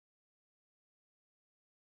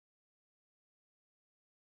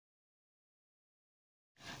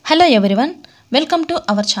Hello everyone, welcome to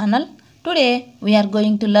our channel. Today we are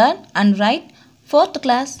going to learn and write 4th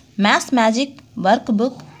class Maths Magic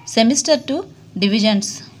Workbook Semester 2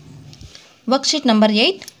 Divisions. Worksheet number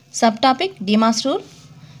 8, subtopic Demas rule.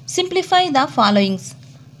 Simplify the followings.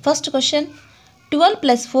 First question, 12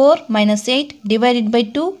 plus 4 minus 8 divided by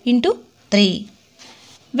 2 into 3.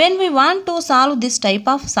 When we want to solve this type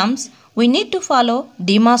of sums, we need to follow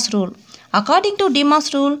Demas rule. According to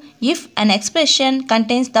Demas rule, if an expression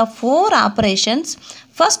contains the 4 operations,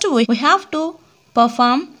 first we have to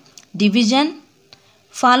perform division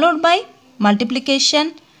followed by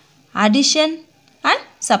multiplication, addition and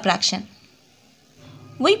subtraction.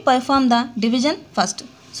 We perform the division first.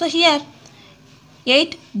 So here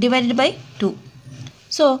 8 divided by 2.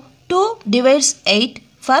 So 2 divides 8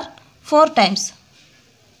 for 4 times.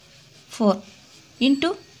 4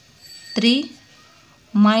 into 3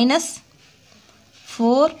 minus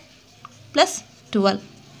 4 plus 12.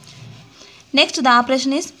 Next the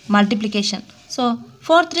operation is multiplication. So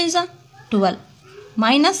 4 3s are 12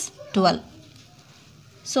 minus 12.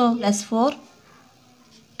 So plus 4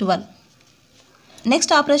 12.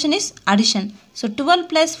 Next operation is addition. So 12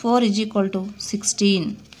 plus 4 is equal to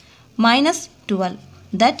 16 minus 12,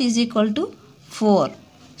 that is equal to 4.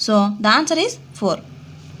 So the answer is 4.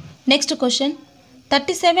 Next question,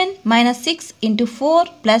 37 minus 6 into 4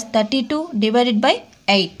 plus 32 divided by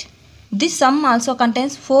 8. This sum also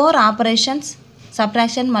contains 4 operations: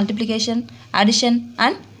 subtraction, multiplication, addition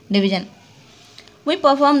and division. We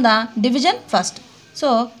perform the division first.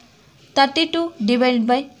 So 32 divided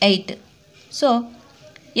by 8. So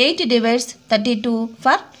 8 divides 32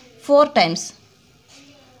 for 4 times.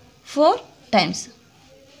 4 times.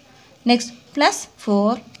 Next plus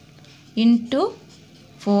 4 into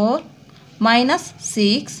 4 minus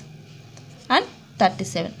 6 and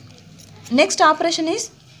 37. Next operation is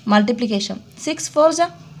multiplication. 6 4s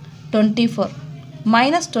are 24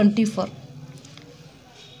 minus 24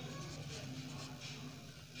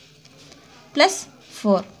 plus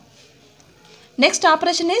 4. Next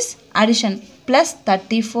operation is addition. Plus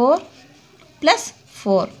 34 plus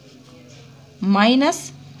 4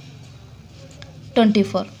 minus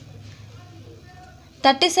 24.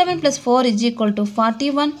 37 plus 4 is equal to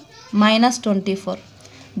 41 minus 24,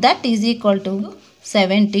 that is equal to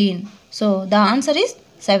 17. So the answer is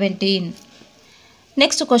 17.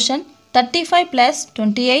 Next question, 35 plus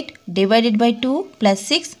 28 divided by 2 plus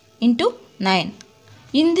 6 into 9.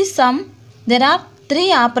 In this sum there are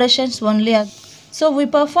 3 operations only. So we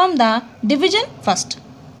perform the division first.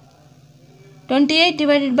 28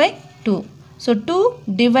 divided by 2. So 2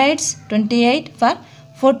 divides 28 for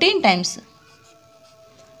 14 times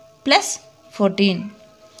plus 14.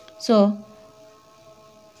 So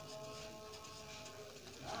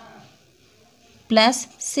plus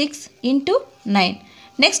 6 into 9.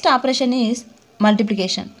 Next operation is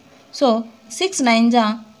multiplication. So 6 9s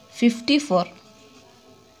are 54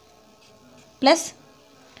 plus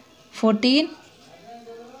 14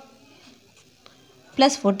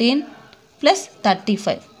 plus 14 plus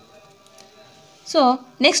 35. So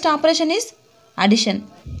next operation is addition.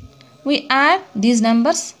 We add these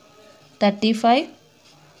numbers: 35,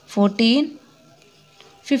 14,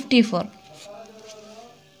 54.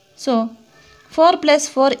 So 4 plus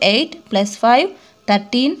 4 8 plus 5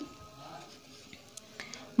 13,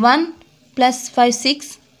 1 plus 5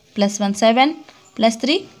 6 plus 1 7 plus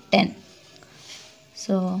 3 10.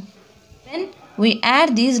 So when we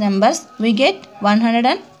add these numbers we get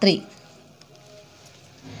 103.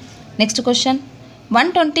 Next question,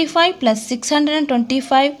 125 plus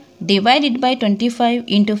 625 divided by 25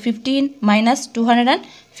 into 15 minus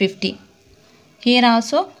 250. Here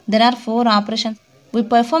also there are 4 operations. We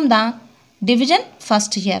perform the division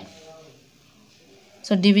first here.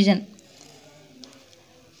 So division.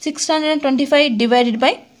 625 divided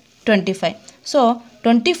by 25. So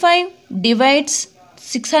 25 divides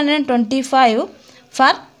 625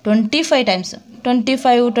 for 25 times.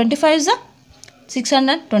 25 is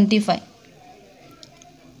 625.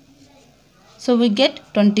 So we get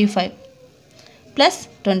 25 plus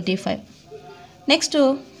 25. Next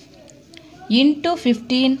into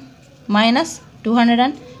 15 minus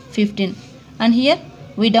 215. And here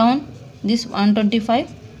we down this 125.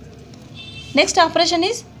 Next operation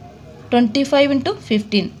is 25 into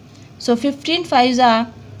 15. So 15 5s are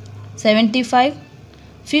 75.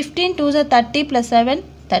 15 2s are 30 plus 7,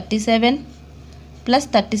 37 plus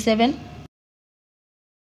 37.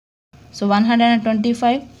 So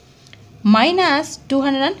 125 minus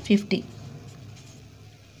 250.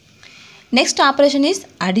 Next operation is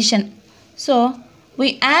addition. So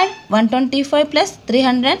we add 125 plus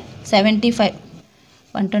 375.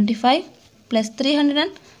 125 plus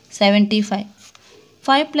 375 75.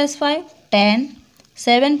 5 plus 5, 10.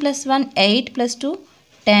 7 plus 1, 8 plus 2,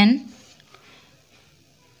 10.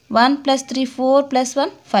 1 plus 3, 4 plus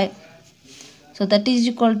 1, 5. So that is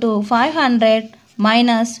equal to 500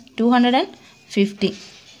 minus 250.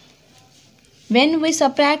 When we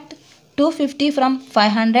subtract 250 from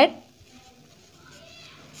 500,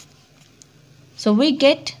 so we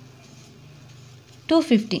get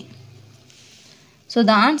 250. So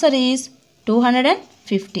the answer is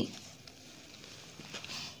 250.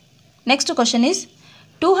 Next question is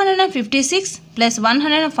 256 plus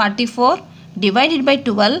 144 divided by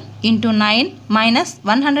 12 into 9 minus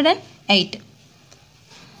 108.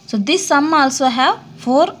 So this sum also have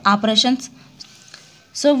 4 operations.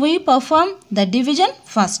 So we perform the division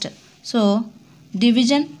first. So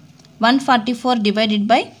division 144 divided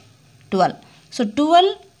by 12. So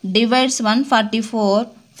 12 divides 144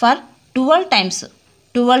 for 12 times.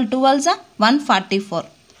 12 12s are 144.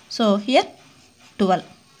 So here 12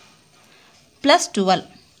 plus 12.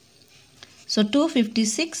 So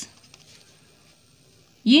 256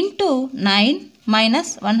 into 9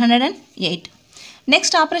 minus 108.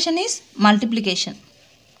 Next operation is multiplication.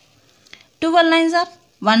 12 9s are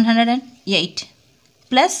 108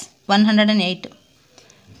 plus 108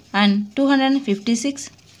 and 256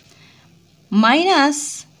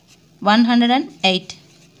 minus 108.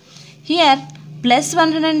 Here plus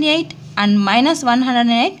 108 and minus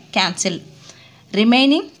 108 cancel.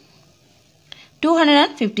 Remaining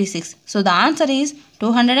 256. So the answer is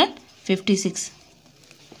 256.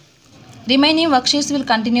 Remaining worksheets will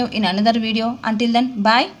continue in another video. Until then,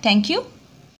 bye. Thank you.